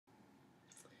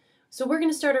So we're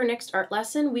going to start our next art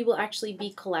lesson. We will actually be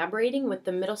collaborating with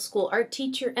the middle school art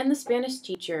teacher and the Spanish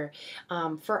teacher.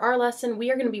 For our lesson, we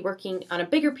are going to be working on a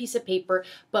bigger piece of paper,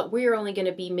 but we are only going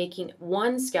to be making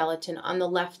one skeleton on the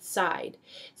left side.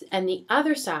 And the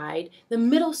other side, a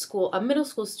middle school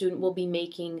student will be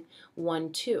making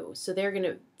one too. So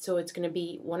it's going to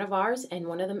be one of ours and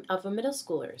one of a middle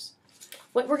schooler's.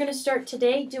 What we're going to start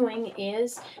today doing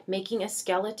is making a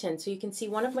skeleton. So you can see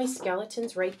one of my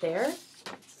skeletons right there.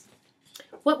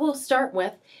 What we'll start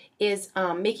with is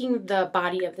making the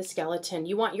body of the skeleton.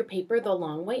 You want your paper the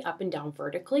long way up and down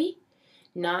vertically,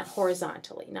 not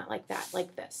horizontally, not like that,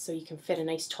 like this, so you can fit a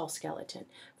nice tall skeleton.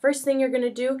 First thing you're going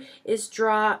to do is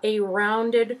draw a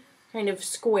rounded kind of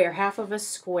square, half of a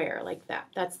square like that.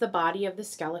 That's the body of the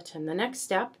skeleton. The next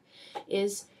step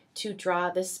is to draw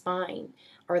the spine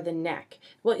or the neck.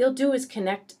 What you'll do is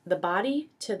connect the body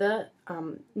to the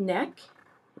neck.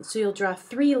 So you'll draw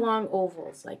 3 long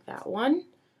ovals like that. 1,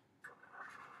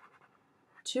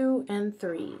 2, and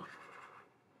 3.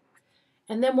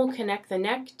 And then we'll connect the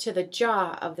neck to the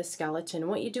jaw of the skeleton.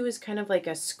 What you do is kind of like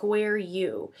a square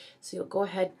U. So you'll go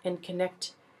ahead and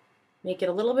connect, make it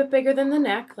a little bit bigger than the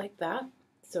neck like that.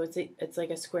 So it's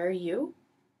like a square U.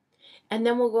 And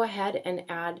then we'll go ahead and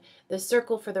add the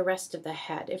circle for the rest of the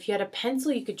head. If you had a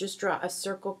pencil, you could just draw a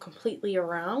circle completely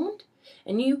around.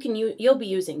 And you'll be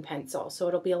using pencil, so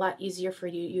it'll be a lot easier for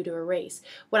you to erase.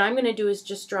 What I'm going to do is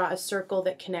just draw a circle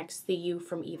that connects the U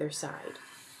from either side,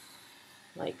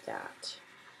 like that.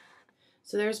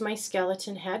 So there's my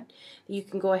skeleton head. You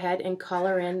can go ahead and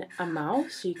color in a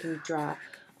mouth, so you can draw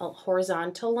a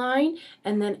horizontal line,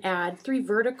 and then add 4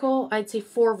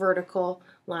 vertical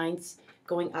lines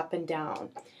going up and down.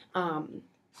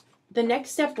 The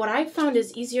next step, what I've found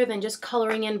is easier than just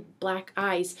coloring in black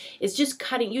eyes, is just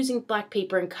using black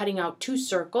paper and cutting out 2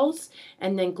 circles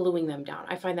and then gluing them down.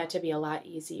 I find that to be a lot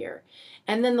easier.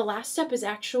 And then the last step is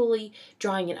actually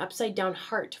drawing an upside down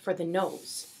heart for the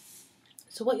nose.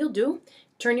 So what you'll do,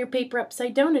 turn your paper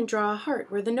upside down and draw a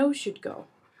heart where the nose should go.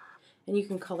 And you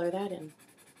can color that in.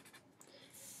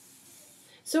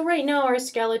 So right now our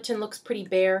skeleton looks pretty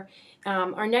bare.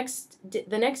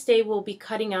 The next day we'll be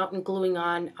cutting out and gluing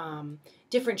on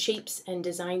different shapes and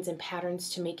designs and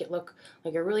patterns to make it look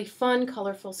like a really fun,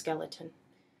 colorful skeleton.